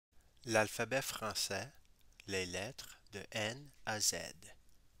L'alphabet français, les lettres de N à Z.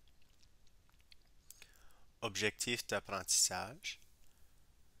 Objectif d'apprentissage.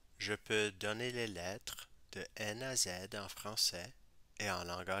 Je peux donner les lettres de N à Z en français et en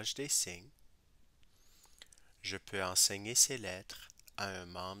langage des signes. Je peux enseigner ces lettres à un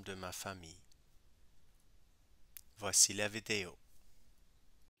membre de ma famille. Voici la vidéo.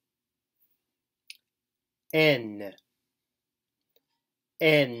 N,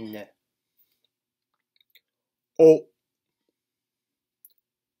 N, O,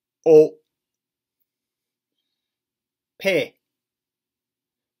 O, P,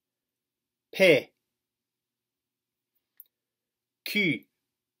 P, Q,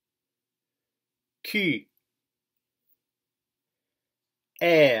 Q,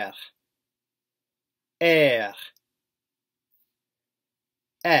 R, R,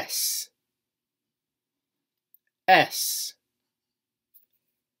 S, S,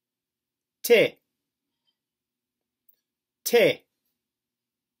 T, T,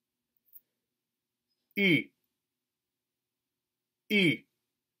 U, U,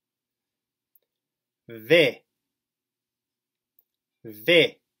 V,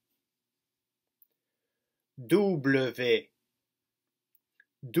 V, W,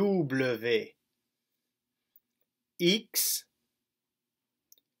 W, X,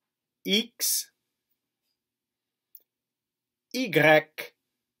 X, Y,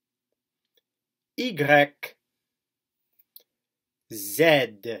 Y,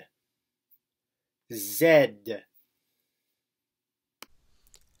 Z, Z.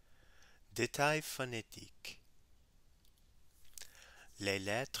 Détails phonétiques. Les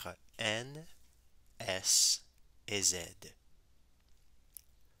lettres N, S et Z.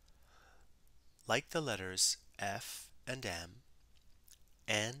 Like the letters F and M,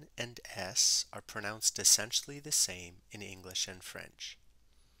 N and S are pronounced essentially the same in English and French.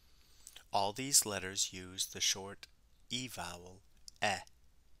 All these letters use the short E vowel, E.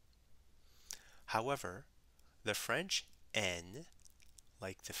 However, the French N,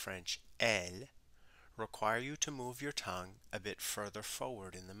 like the French L, require you to move your tongue a bit further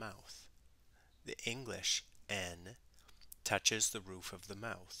forward in the mouth. The English N touches the roof of the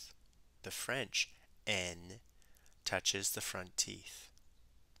mouth. The French N touches the front teeth.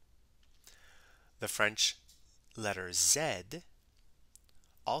 The French letter Z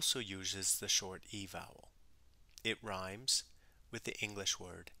also uses the short E vowel. It rhymes with the English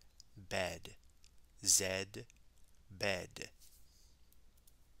word bed. Z, bed.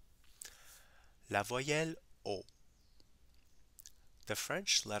 La voyelle O. The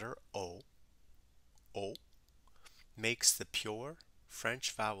French letter O, O, makes the pure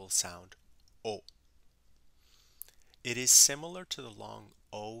French vowel sound O. It is similar to the long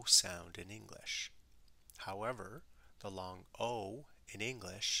O sound in English. However, the long O in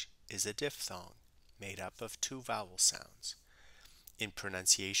English is a diphthong made up of two vowel sounds. In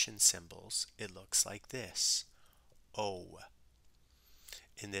pronunciation symbols, it looks like this, O.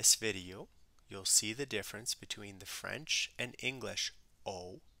 In this video, you'll see the difference between the French and English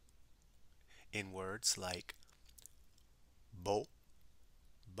O in words like beau,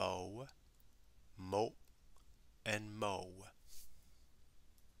 beau, mot, and mo.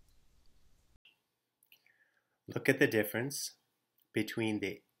 Look at the difference between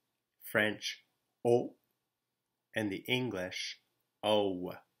the French O and the English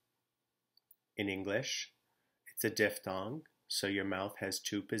O. In English, it's a diphthong, so your mouth has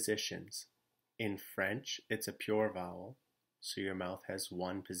two positions. In French, it's a pure vowel, so your mouth has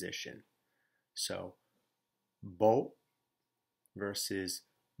one position. So, beau versus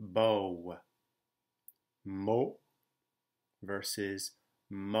beau. Mot versus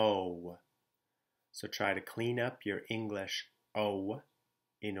mo. So try to clean up your English O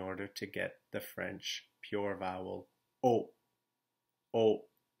in order to get the French pure vowel O. O.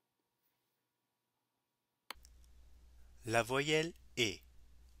 La voyelle E.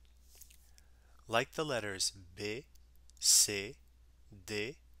 Like the letters B, C,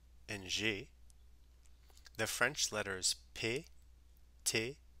 D, and G, the French letters P,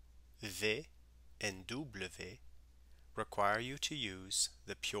 T, V, and W require you to use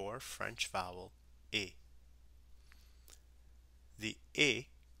the pure French vowel E. The E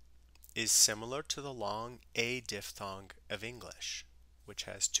is similar to the long A diphthong of English, which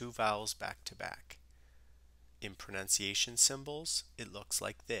has two vowels back to back. In pronunciation symbols, it looks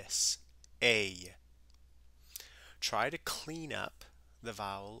like this, A. Try to clean up the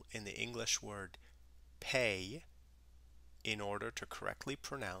vowel in the English word pay in order to correctly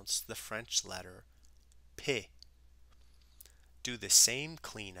pronounce the French letter P. Do the same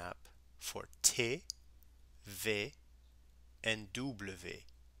cleanup for T, V, and W.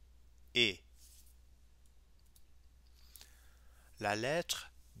 E. La lettre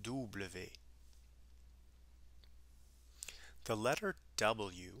W. The letter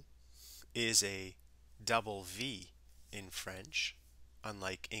W is a double V in French,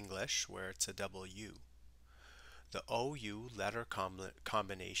 unlike English where it's a double U. The OU letter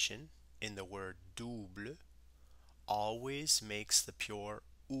combination in the word double always makes the pure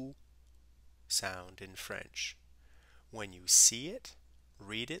OU sound in French. When you see it,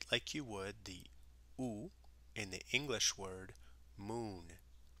 read it like you would the OU in the English word moon.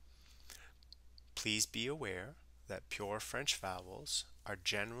 Please be aware that pure French vowels are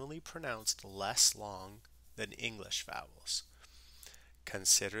generally pronounced less long than English vowels.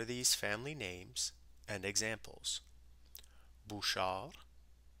 Consider these family names and examples: Bouchard,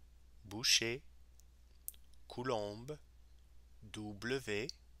 Boucher, Coulombe, W,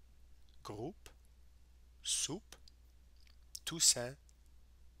 Groupe, Soupe, Toussaint,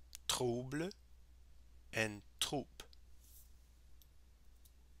 Trouble, and Troupe.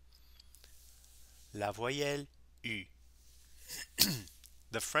 La voyelle U.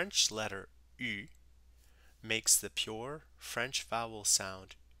 The French letter U makes the pure French vowel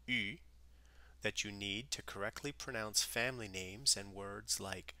sound U that you need to correctly pronounce family names and words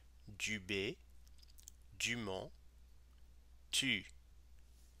like Dubé, Dumont, Tu.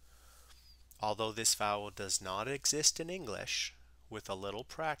 Although this vowel does not exist in English, with a little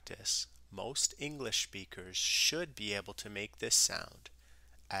practice, most English speakers should be able to make this sound,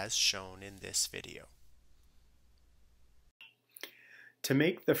 as shown in this video. To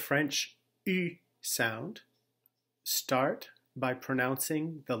make the French U sound, start by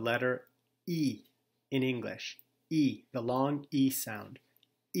pronouncing the letter E in English. E, the long E sound.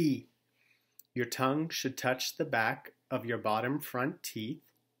 E. Your tongue should touch the back of your bottom front teeth.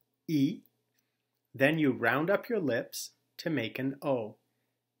 E. Then you round up your lips to make an O.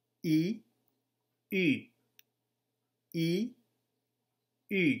 E, U. E,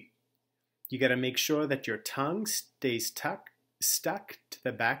 U. You got to make sure that your tongue stays stuck to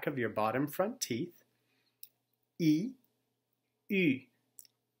the back of your bottom front teeth. E, U.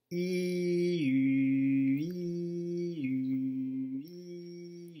 E, U, E,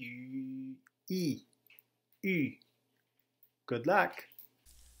 U, E, U. Good luck.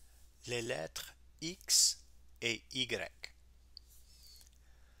 Les lettres X et Y.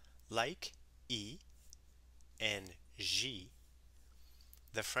 Like E and J,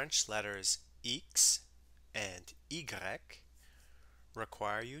 the French letters X and Y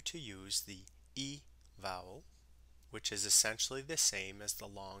require you to use the E vowel, which is essentially the same as the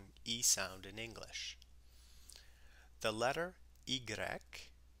long E sound in English. The letter Y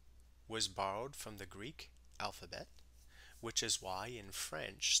was borrowed from the Greek alphabet, which is why in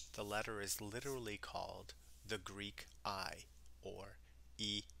French the letter is literally called the Greek I, or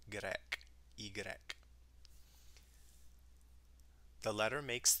Y. Y. The letter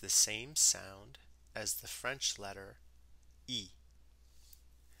makes the same sound as the French letter E,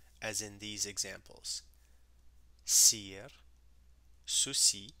 as in these examples: cire,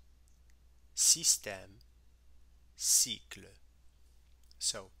 souci, système, cycle.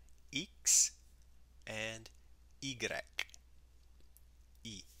 So X and Y.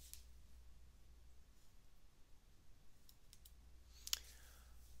 E.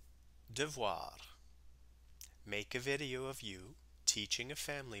 Devoir. Make a video of you teaching a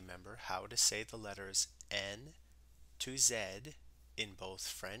family member how to say the letters N to Z in both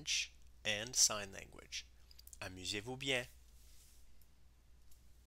French and sign language. Amusez-vous bien!